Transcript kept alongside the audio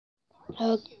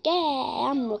Okay,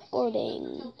 I'm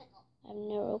recording. I've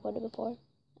never recorded before,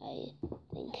 I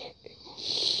think.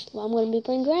 Well, I'm going to be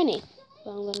playing Granny.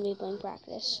 Well, I'm going to be playing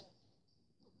practice.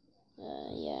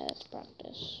 Yeah, it's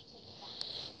practice.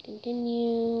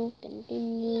 Continue.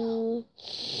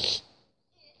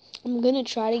 I'm going to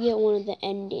try to get one of the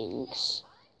endings.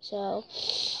 So,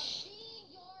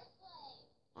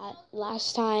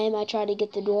 last time I tried to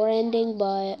get the door ending,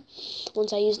 but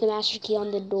once I used the master key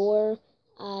on the door,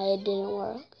 it didn't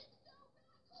work.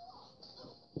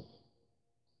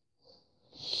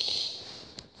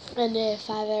 And if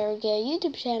I ever get a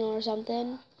YouTube channel or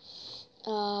something,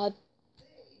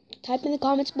 type in the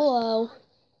comments below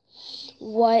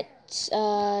what,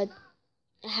 how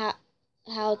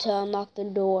to unlock the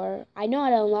door. I know how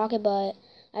to unlock it, but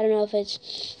I don't know if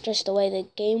it's just the way the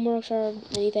game works or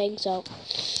anything. So,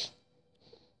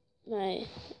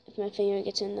 if my finger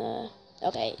gets in the,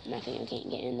 okay, my finger can't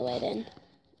get in the way then.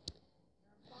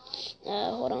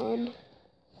 Hold on.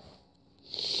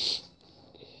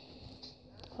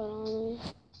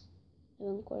 I've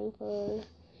been recording for,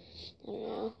 I don't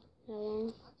know how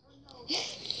long.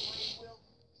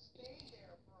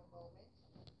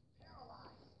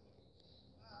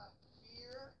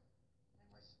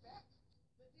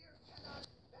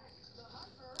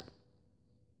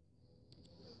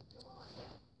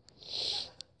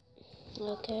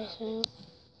 Okay, so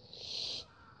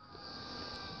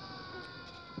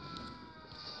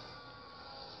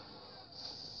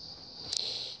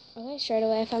okay, straight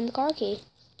away I found the car key.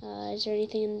 Is there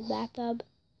anything in the bathtub?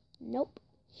 Nope.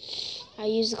 I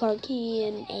use the car key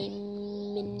in a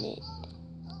minute.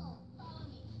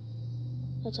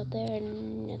 What's up there?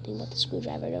 Nothing but the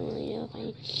screwdriver. Don't really know if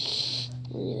I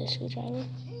need the screwdriver.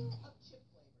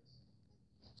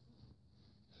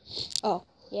 Oh,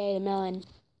 yay, the melon.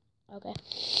 Okay.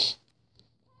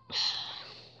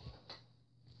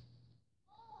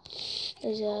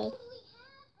 There's a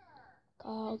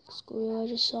cog screw I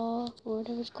just saw, or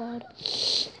whatever it's called.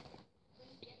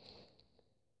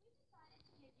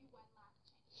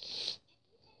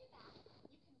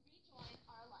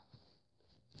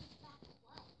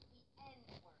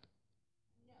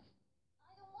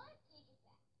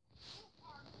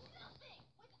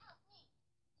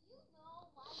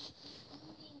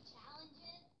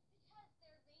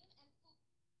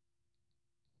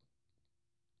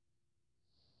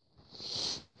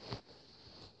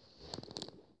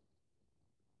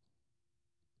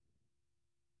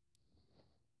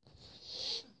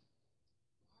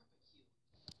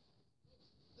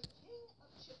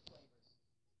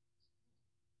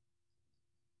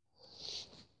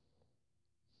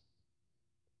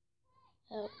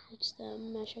 Oh, it's the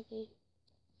master key.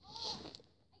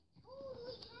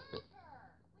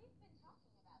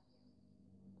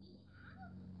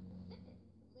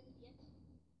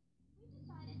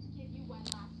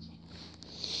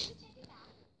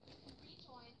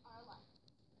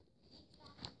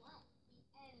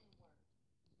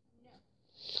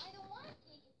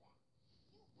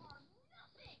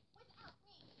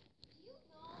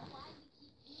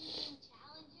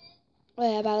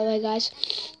 Oh yeah, by the way, guys,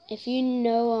 if you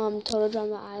know Total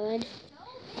Drama Island,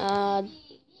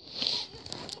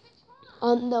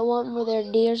 on the one where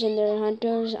they're deers and they're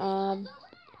hunters,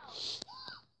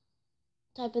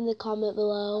 type in the comment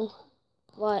below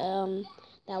what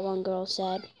that one girl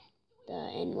said, the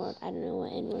N-word. I don't know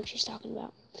what N-word she's talking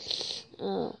about.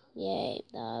 Oh, yay,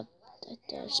 the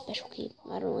special key.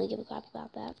 I don't really give a crap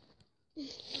about that.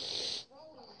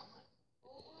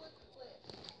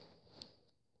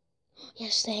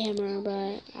 Yes, the hammer,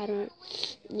 but I don't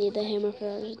need the hammer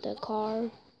for the car.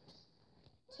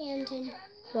 Camden.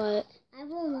 What? I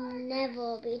will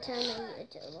never become a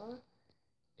YouTuber.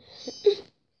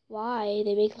 Why?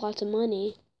 They make lots of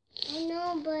money. I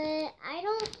know, but I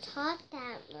don't talk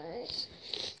that much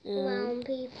around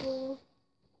people.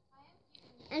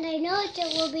 And I know there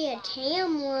will be a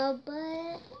camera,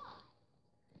 but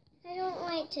I don't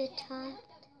like to talk.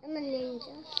 I'm a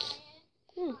ninja.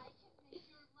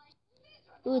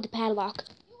 Ooh, the padlock.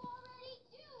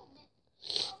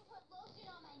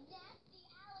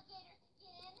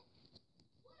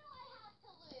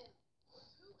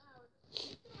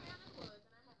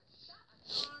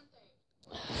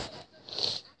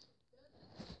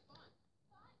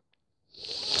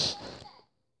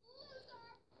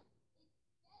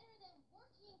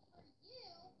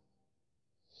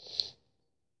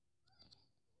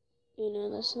 You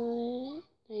know, that's not it.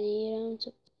 I need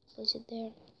to place it there.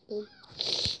 Boom.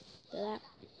 Do that.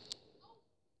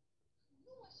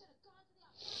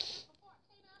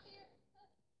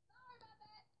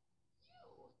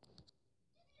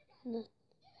 No.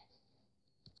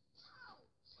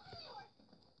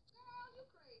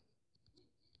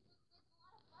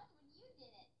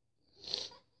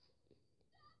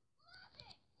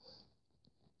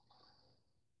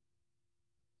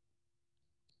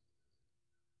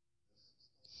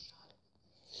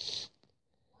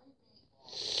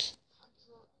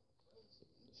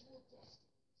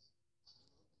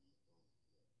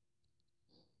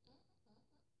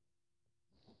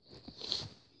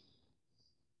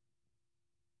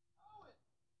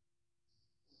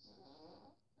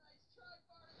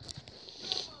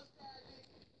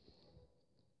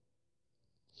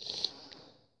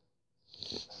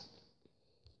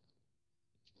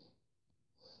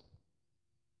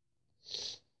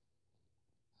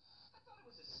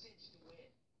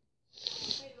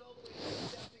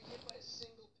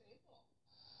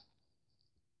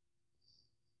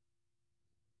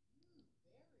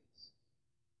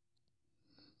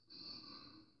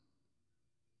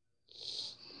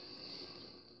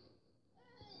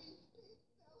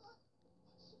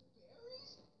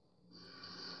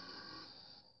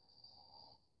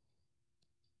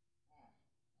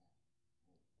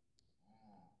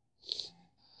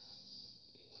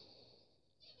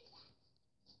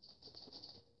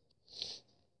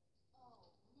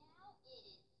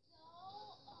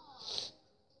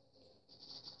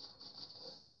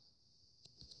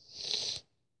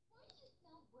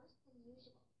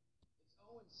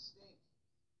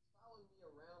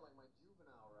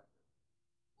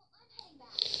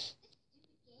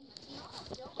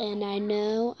 And I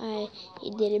know I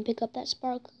didn't pick up that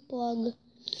spark plug.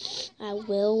 I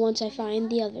will once I find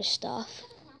the other stuff.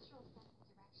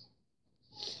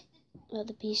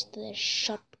 The piece of the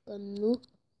shotgun.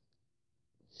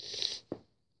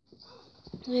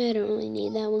 I don't really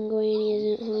need that one. Granny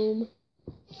isn't home.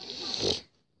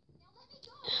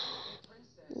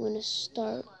 I'm gonna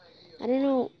start. I don't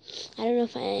know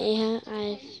if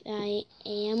I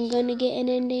am gonna get an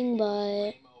ending,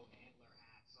 but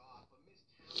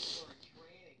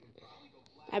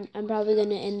I'm probably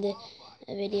gonna end the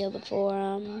video before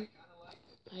I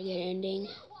get an ending.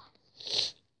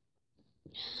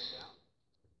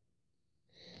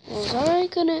 Well, sorry I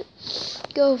couldn't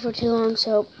go for too long,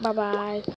 so bye bye.